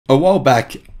A while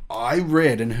back, I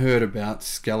read and heard about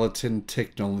Skeleton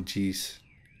Technologies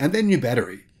and their new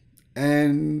battery.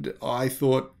 And I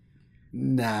thought,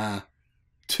 nah,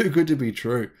 too good to be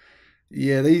true.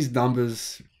 Yeah, these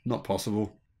numbers, not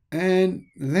possible. And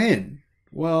then,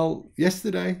 well,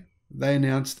 yesterday, they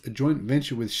announced a joint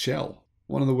venture with Shell,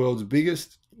 one of the world's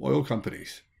biggest oil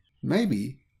companies.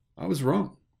 Maybe I was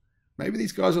wrong. Maybe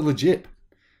these guys are legit.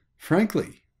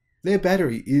 Frankly, their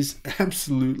battery is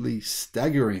absolutely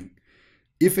staggering.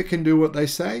 If it can do what they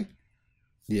say,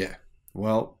 yeah.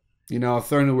 Well, I've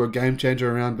thrown the word game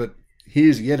changer around, but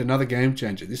here's yet another game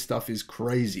changer. This stuff is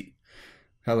crazy.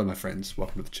 Hello, my friends.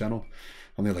 Welcome to the channel.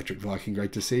 I'm the Electric Viking.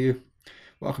 Great to see you.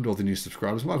 Welcome to all the new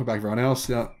subscribers. Welcome back, everyone else.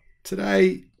 Now,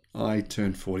 today I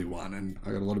turned 41, and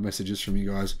I got a lot of messages from you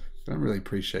guys. I really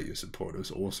appreciate your support. It was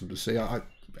awesome to see. I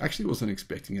actually wasn't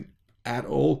expecting it at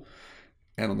all.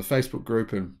 And on the Facebook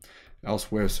group and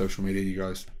elsewhere, social media, you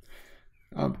guys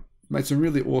made some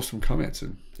really awesome comments.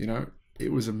 And,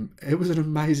 it was an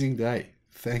amazing day.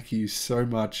 Thank you so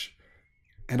much.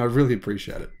 And I really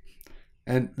appreciate it.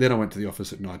 And then I went to the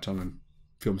office at nighttime and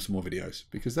filmed some more videos,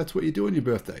 because that's what you do on your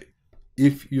birthday,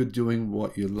 if you're doing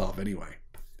what you love anyway.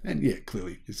 And yeah,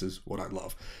 clearly this is what I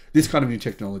love. This kind of new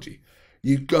technology.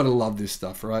 You've got to love this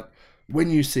stuff, right? When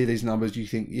you see these numbers, you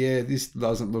think, yeah, this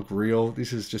doesn't look real.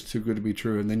 This is just too good to be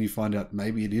true. And then you find out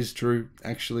maybe it is true.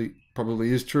 Actually,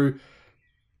 probably is true.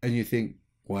 And you think,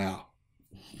 wow,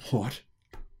 what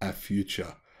a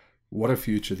future. What a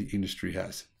future the industry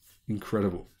has.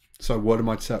 Incredible. So what am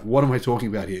I talking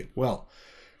about here? Well,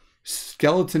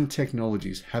 Skeleton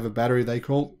Technologies have a battery they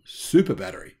call super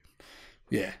battery.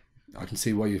 Yeah, I can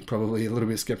see why you're probably a little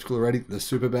bit skeptical already. The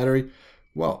super battery.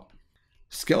 Well,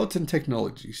 Skeleton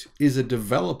Technologies is a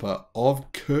developer of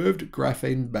curved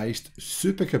graphene-based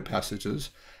supercapacitors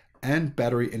and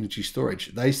battery energy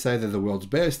storage. They say they're the world's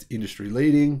best,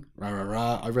 industry-leading, rah, rah,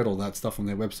 rah. I read all that stuff on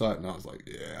their website, and I was like,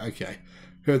 yeah, okay,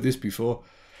 heard this before.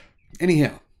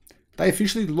 Anyhow, they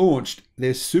officially launched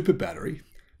their super battery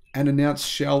and announced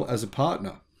Shell as a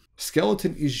partner.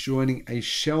 Skeleton is joining a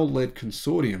Shell-led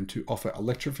consortium to offer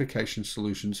electrification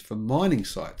solutions for mining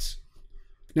sites.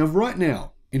 Now, right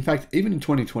now, in fact, even in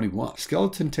 2021,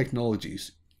 Skeleton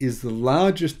Technologies is the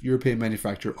largest European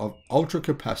manufacturer of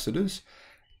ultracapacitors,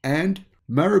 and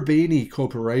Marubeni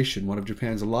Corporation, one of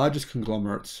Japan's largest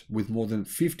conglomerates with more than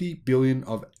 50 billion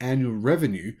of annual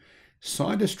revenue,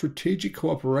 signed a strategic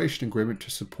cooperation agreement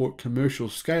to support commercial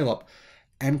scale-up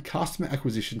and customer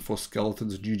acquisition for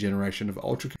Skeleton's new generation of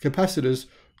ultracapacitors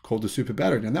called the Super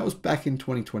Battery. And that was back in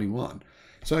 2021.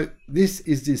 So this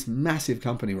is this massive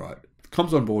company, right?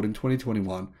 Comes on board in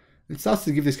 2021. It starts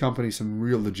to give this company some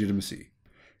real legitimacy.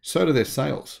 So do their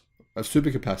sales of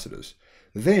supercapacitors.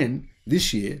 Then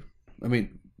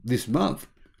this month,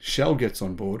 Shell gets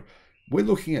on board. We're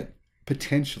looking at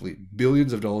potentially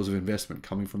billions of dollars of investment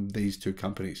coming from these two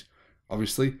companies.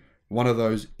 Obviously, one of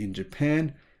those in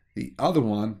Japan. The other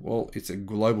one, well, it's a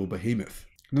global behemoth.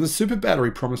 Now, the super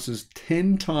battery promises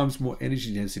 10 times more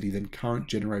energy density than current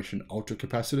generation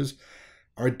ultracapacitors,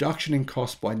 a reduction in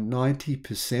cost by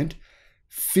 90%,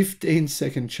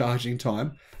 15-second charging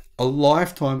time, a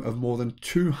lifetime of more than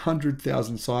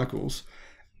 200,000 cycles,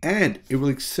 and it will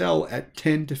excel at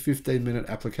 10 to 15-minute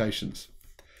applications.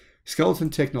 Skeleton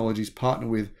Technologies partner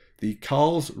with the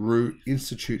Karlsruhe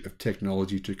Institute of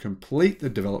Technology to complete the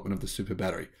development of the super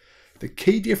battery. The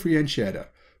key differentiator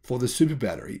for the super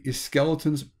battery is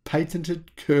Skeleton's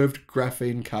patented curved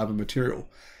graphene carbon material,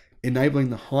 enabling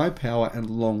the high power and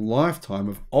long lifetime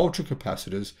of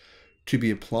ultracapacitors to be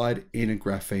applied in a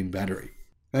graphene battery.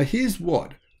 Now, here's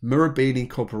what Marubeni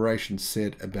Corporation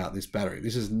said about this battery.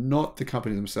 This is not the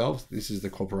company themselves. This is the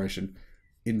corporation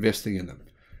investing in them.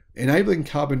 Enabling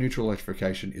carbon neutral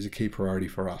electrification is a key priority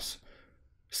for us.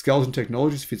 Skeleton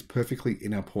Technologies fits perfectly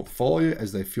in our portfolio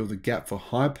as they fill the gap for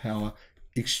high power,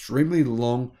 extremely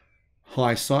long,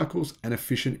 high cycles, and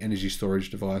efficient energy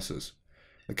storage devices.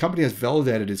 The company has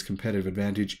validated its competitive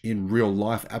advantage in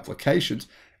real-life applications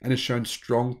and has shown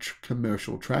strong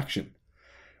commercial traction.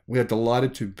 We are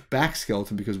delighted to back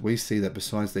Skeleton because we see that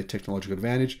besides their technological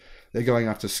advantage, they're going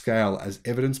after scale, as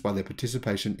evidenced by their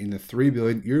participation in the 3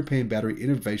 billion European Battery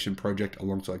Innovation Project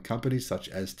alongside companies such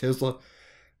as Tesla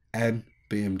and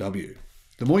BMW.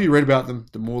 The more you read about them,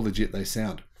 the more legit they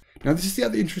sound. Now, this is the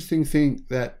other interesting thing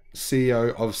that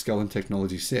CEO of Skeleton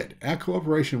Technology said. Our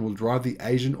cooperation will drive the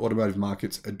Asian automotive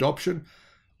market's adoption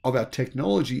of our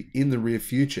technology in the near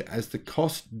future, as the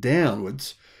cost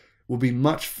downwards will be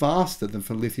much faster than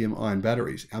for lithium-ion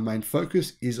batteries. Our main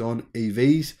focus is on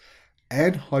EVs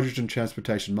and hydrogen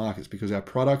transportation markets because our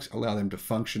products allow them to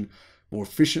function more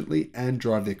efficiently and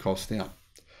drive their costs down.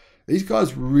 These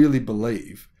guys really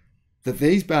believe that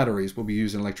these batteries will be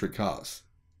used in electric cars.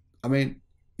 I mean,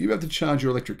 you have to charge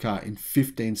your electric car in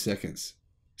 15 seconds.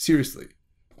 Seriously.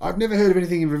 I've never heard of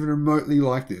anything even remotely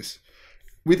like this.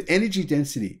 With energy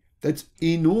density, that's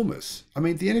enormous. I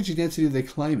mean, the energy density they're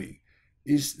claiming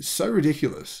is so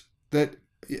ridiculous that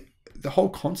the whole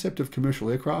concept of commercial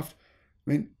aircraft,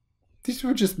 I mean, this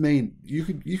would just mean you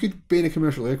could be in a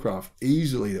commercial aircraft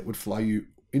easily that would fly you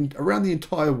around the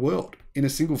entire world in a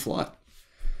single flight.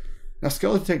 Now,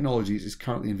 Skeleton Technologies is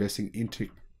currently investing into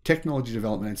technology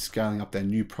development and scaling up their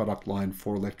new product line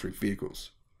for electric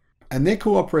vehicles. And their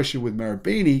cooperation with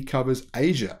Marubeni covers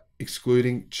Asia,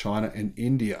 excluding China and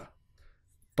India.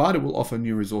 But it will offer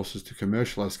new resources to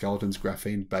commercialize Skeleton's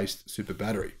graphene-based super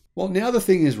battery. Well, now the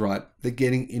thing is, right, they're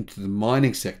getting into the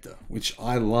mining sector, which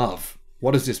I love.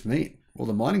 What does this mean? Well,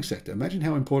 the mining sector, imagine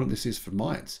how important this is for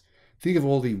mines. Think of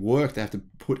all the work they have to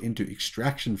put into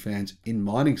extraction fans in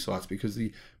mining sites because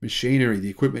the machinery, the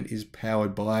equipment is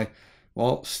powered by,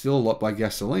 well, still a lot by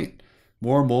gasoline.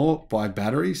 More and more by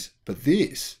batteries, but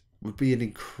this would be an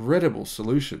incredible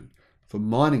solution for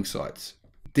mining sites.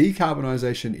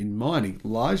 Decarbonisation in mining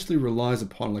largely relies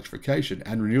upon electrification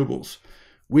and renewables,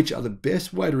 which are the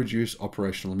best way to reduce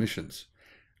operational emissions.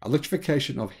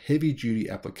 Electrification of heavy-duty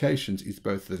applications is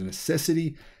both a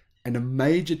necessity and a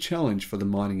major challenge for the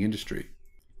mining industry.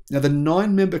 Now, the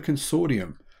 9-member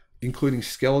consortium, including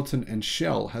Skeleton and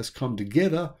Shell, has come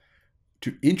together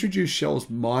to introduce Shell's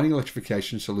mining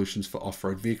electrification solutions for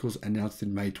off-road vehicles, announced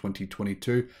in May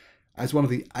 2022 as one of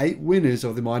the 8 winners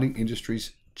of the mining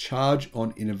industry's Charge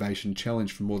on Innovation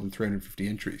Challenge for more than 350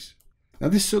 entries. Now,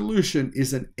 this solution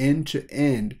is an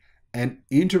end-to-end and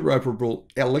interoperable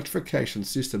electrification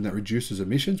system that reduces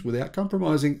emissions without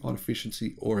compromising on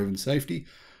efficiency or even safety,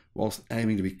 whilst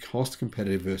aiming to be cost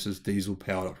competitive versus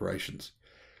diesel-powered operations.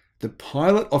 The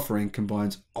pilot offering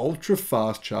combines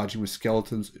ultra-fast charging with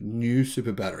Skeleton's new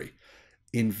super battery,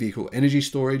 in-vehicle energy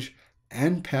storage,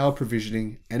 and power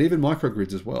provisioning, and even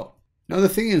microgrids as well. Now, the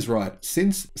thing is, right,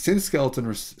 since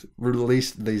Skeleton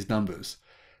released these numbers,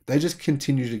 they just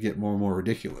continue to get more and more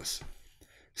ridiculous.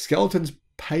 Skeleton's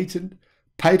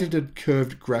patented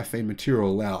curved graphene material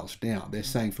allows, now they're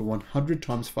saying, for 100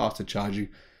 times faster charging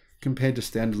compared to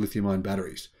standard lithium-ion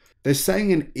batteries. They're saying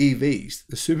in EVs,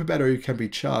 the super battery can be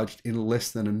charged in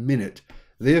less than a minute,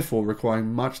 therefore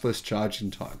requiring much less charging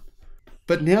time.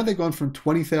 But now they've gone from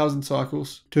 20,000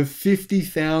 cycles to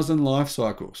 50,000 life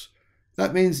cycles.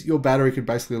 That means your battery could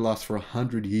basically last for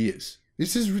 100 years.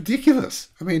 This is ridiculous.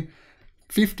 I mean,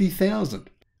 50,000.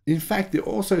 In fact, they're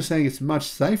also saying it's much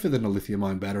safer than a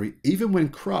lithium-ion battery, even when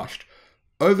crushed,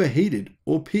 overheated,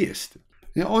 or pierced.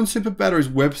 Now, on Super Battery's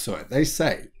website, they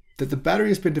say that the battery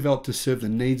has been developed to serve the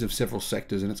needs of several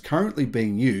sectors, and it's currently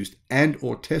being used and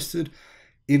or tested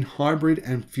in hybrid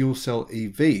and fuel cell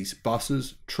EVs,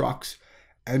 buses, trucks,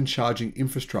 and charging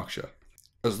infrastructure,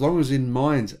 as long as in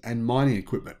mines and mining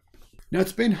equipment. Now,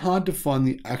 it's been hard to find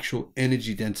the actual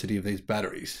energy density of these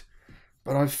batteries,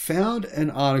 but I've found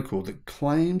an article that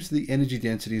claims the energy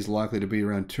density is likely to be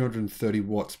around 230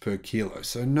 watts per kilo,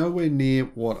 so nowhere near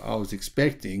what I was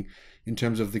expecting in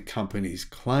terms of the company's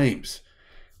claims.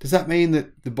 Does that mean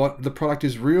that the product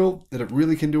is real, that it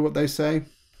really can do what they say?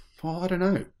 Well, I don't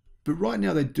know. But right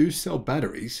now they do sell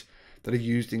batteries that are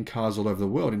used in cars all over the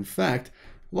world. In fact,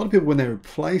 a lot of people, when they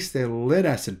replace their lead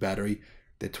acid battery,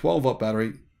 their 12-watt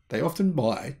battery, they often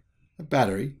buy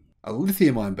a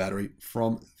lithium-ion battery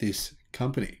from this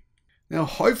company. Now,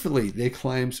 hopefully their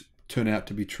claims turn out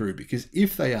to be true, because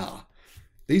if they are,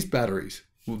 these batteries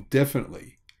will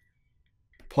definitely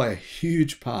play a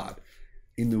huge part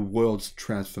in the world's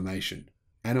transformation,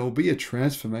 and it will be a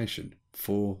transformation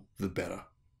for the better.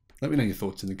 Let me know your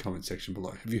thoughts in the comment section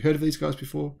below. Have you heard of these guys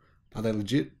before? Are they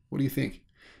legit? What do you think?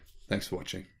 Thanks for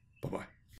watching. Bye-bye.